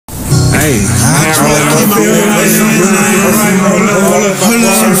Hey,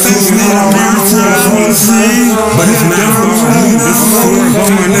 but it's not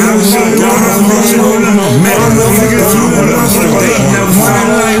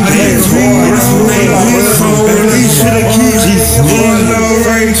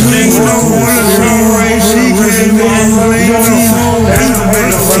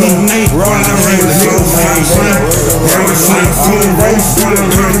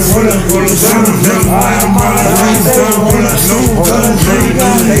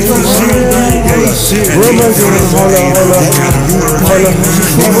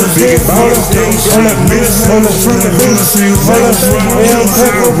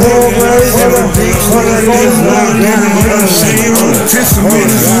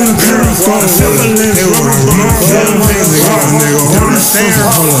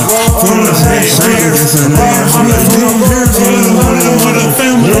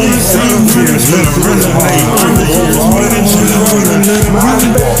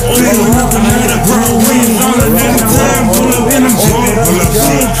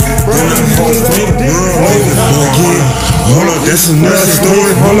that's another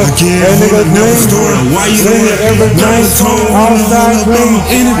story. Another story. Why you every night outside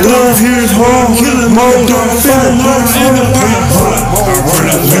in the dark here is hard, killing more dark feeling more in the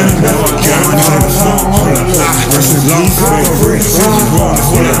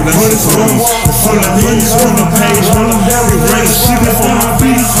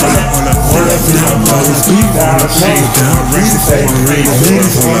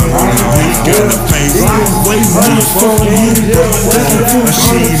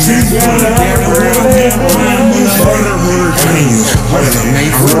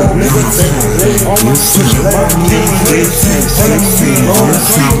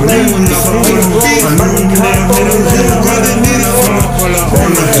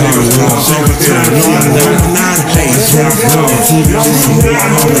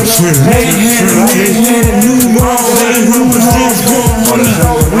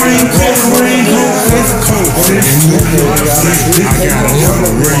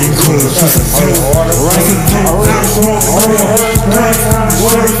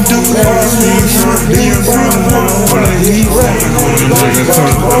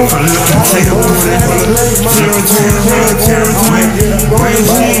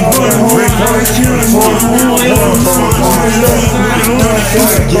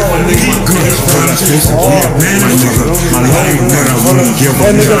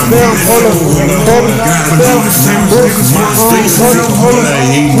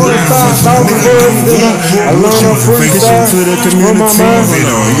Freestyle to the community. You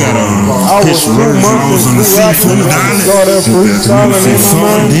gotta pitch runs on the seafood island.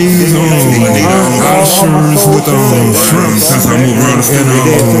 Shrimps with shrimp. Since I moved around the skin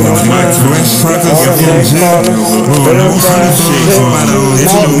my fresh truckers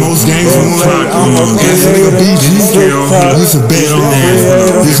and most games on this nigga BG girl used to bet on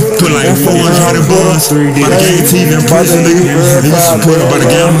that. Used to put like 400 bucks by the game TV and price nigga. They used to put by the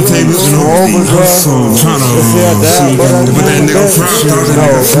gambling table, you know. So trying to see, but that nigga propped out the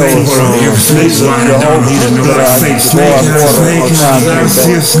nigga snake. Every snake sliding down, he didn't know that fake snake. I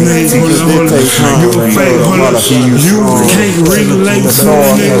see a snake, hold up. You a fake, hold up. You can't regulate, so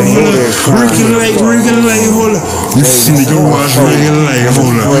nigga, regulate, hold up. You see me, you watch regulate,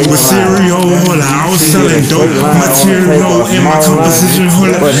 hold up. With cereal, hold up. I was selling dope material in my composition,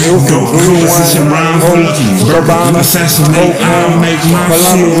 hold up. Dope composition rhymes, hold up. Verbal assassinate, I'll make my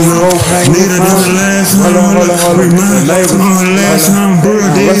shit, hold up. Need another last time, hold up. Remind last time, bro,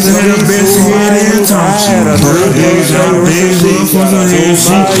 days had the best head every time. Bro, days had the best head for the head.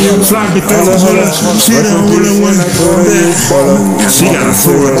 She floppy through, hold up. She the only one that she got a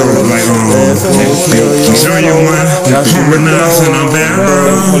sword though, like show you one, harmonizing on that.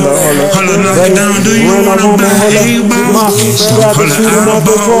 Hold up, knock it down, do you wanna buy a ball? Hold up,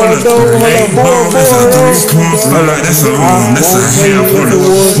 eyeball, hold up, A-ball, that's a 3-quarter, hold up, that's a half, hold up.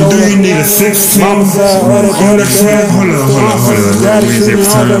 Do you need a 16? Hold up, hold up, where's every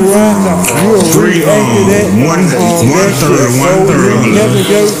time? 3, 1/3, hold up.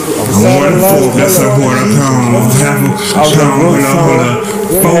 1/4, that's a quarter pound, half a pound, hold up.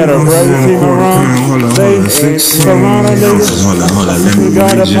 We had a brother team around. 16 ounces. Hold on, let me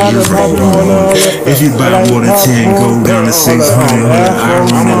just right. If you buy more than 10, go down to 600. I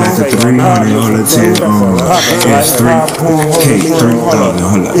run it like a 300. Hold on, 10 it's 3K, 3,000.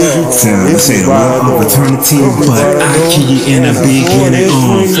 Hold up. Say the word opportunity, but I keep you in the beginning.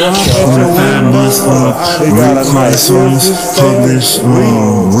 On the 5 months of real songs, published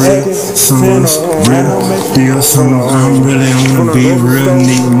real songs, real deal songs. I'm really on the beat, real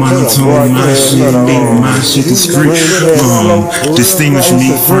neat, monotone. My shit neat, my shit is street. Distinguish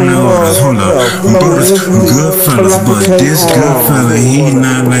me from the others. Hold up, brothers, good fellas, but this good fella, he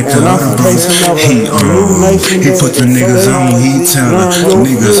not like the other brothers. He put the niggas on, he tell the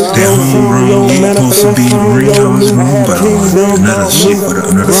niggas that homegrown, he supposed to be real, it's wrong, but another shit with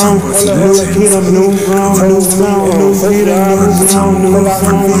another song.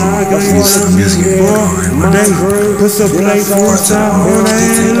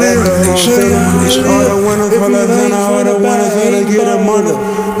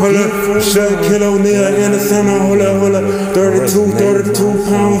 Kilo near in the center, hold up, 32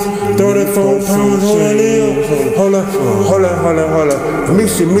 pounds, 34 pounds, hold up,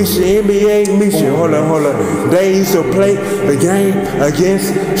 Misha, NBA, Misha, hold up, they used to play the game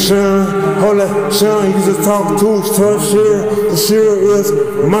against Sean, hold up, Sean used to talk to his tough Shira is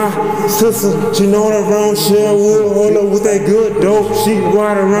my sister, she know the wrong Sherwood, hold up, with that good dope, she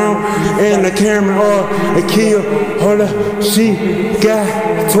ride around, and the camera, the kill, hold up, she got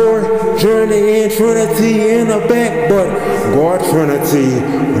Tori, Journey, and Trinity in the back, but God Trinity,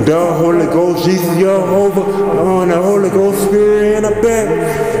 the Holy Ghost, Jesus, Jehovah, on the Holy Ghost Spirit in the back,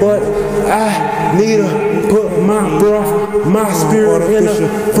 but I need to put my breath, my spirit in the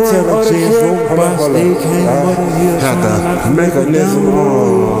front of the truck. Have to make a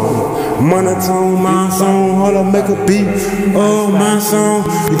monotone, my song, hold up, make a beat, my song,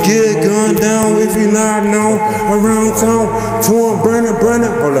 get gunned down if you not know, around town, to him, Brennan,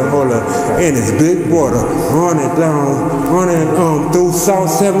 hold up, and it's big water, running through South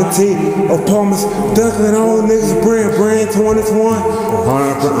 17, apartments, ducking on niggas, brand 2021,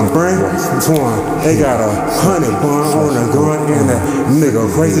 brand 20, they got 100 bun on the gun, and that nigga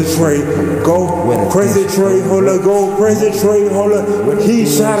crazy trade, go crazy trade, hold up, go crazy trade, hold up, he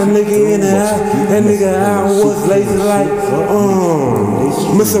shot a nigga in the eye, that nigga eye was lazy like,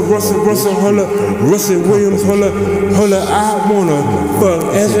 Mr. Russell, hold up, Russell Williams, hold up, I wanna fuck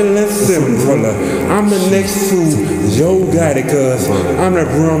Angela Simmons, hold up, I'm the next to Joe Gotti, cause I'm the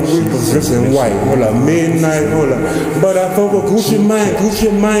Grim Reaper dressed in white, hold up, midnight, hold up, but I fuck with Gucci Mane,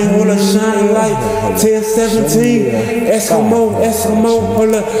 hold up, shine light, 1017, Eskimo,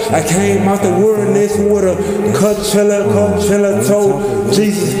 hold up, I came out the wilderness with a Coachella toe,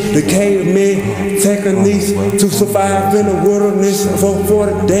 Jesus, the caveman, techniques to survive in the wilderness for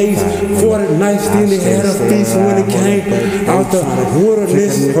 40 days, 40 nights, then they had a feast when it came out the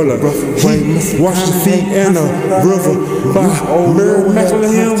wilderness, hold up, he washed his feet in the river by Mary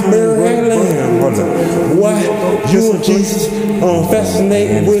Magdalene, hold up, why you and Jesus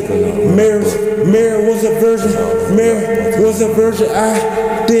fascinated with Mary was a virgin,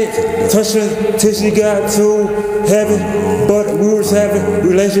 I did touch her till she got to heaven, but we was having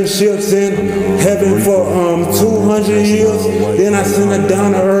relationships in heaven for 200 years, then I sent her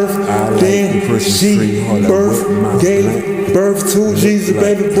down to earth, then she gave birth to Jesus,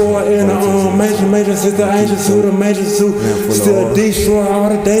 baby boy, in the major sister, angel to the major two, still destroy all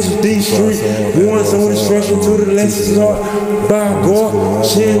the dangers, D-Street, one some destruction to the lessons heart, by God,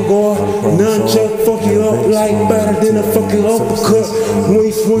 chin God, none chuck, fuck you up like better than a fucking uppercut, when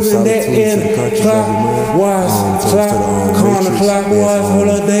you swinging that in clockwise, counterclockwise, hold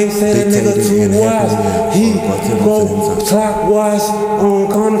up, they say that nigga too wise, he go clockwise,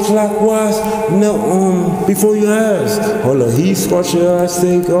 counterclockwise, no, before your eyes, hold up, he scorch your eyes,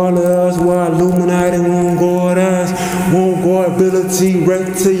 take all the eyes, while Illuminati won't guard eyes, won't guard ability,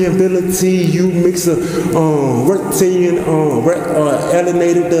 reptilian ability, you mix a reptilian,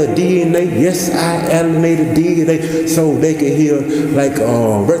 alienated the DNA, yes, I alienated DNA, so they can hear like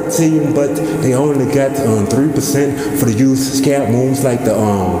reptilian, but they only got 3% for the use scalp wounds like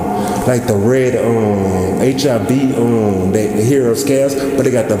the red HIV they hear of scabs, but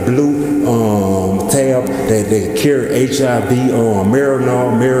they got the blue tab that they cure HIV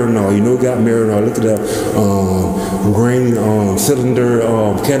Marinol, you know, got Marinol, look it up, green cylinder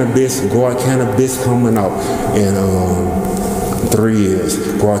cannabis, guar cannabis coming out in 3 years,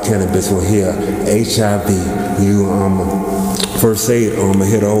 guar cannabis will heal HIV, you First aid,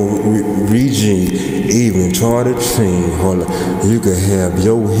 hit the whole regime, even try to train. Hold up, you could have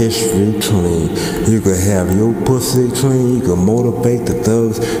your history clean, you could have your pussy clean, you could motivate the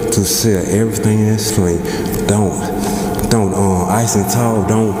thugs to sell everything that's clean. Don't ice and tall,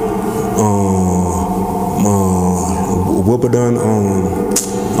 don't whoop it done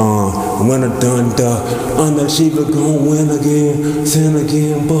when I done the underachiever gon' win again, sin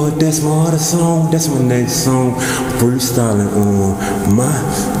again, but that's my other song, that's my next song. Freestyling on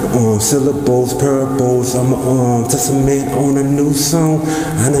my syllables, parables, I'm a testament on a new song.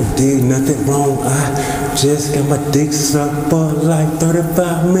 I done did nothing wrong, I just got my dick sucked for like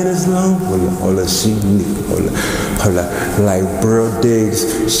 35 minutes long. Holla, she holla, like Burl Diggs,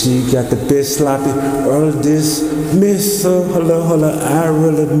 she got the best sloppy, early dismiss her, holla, I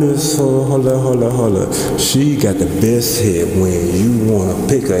really miss her, holla, she got the best head when you wanna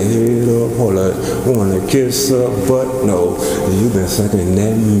pick her head up, holla, wanna kiss her, but no, you been sucking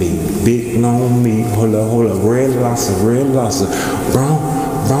that meat, big long meat, holla, red lobster, brown,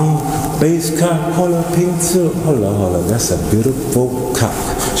 bass cock, holla, pink tip, holla, that's a beautiful cock,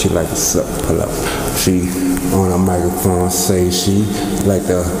 she like to suck, holla, she on a microphone say she like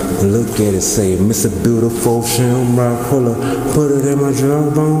to look at it, say, Mr. Beautiful, sham rock, holla, put it in my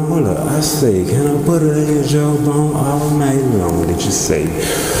jawbone, holla, I say, can I put it in your jawbone all night long, did you say?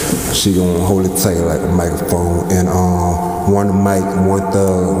 She gonna hold it tight like a microphone, and one mic, one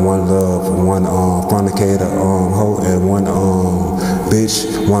thug, one love, one fornicator, hoe, and one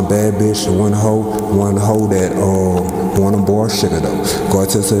bitch, one bad bitch, and one hoe that want a boy sugar though. Go out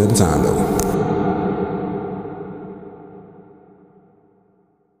to the time though.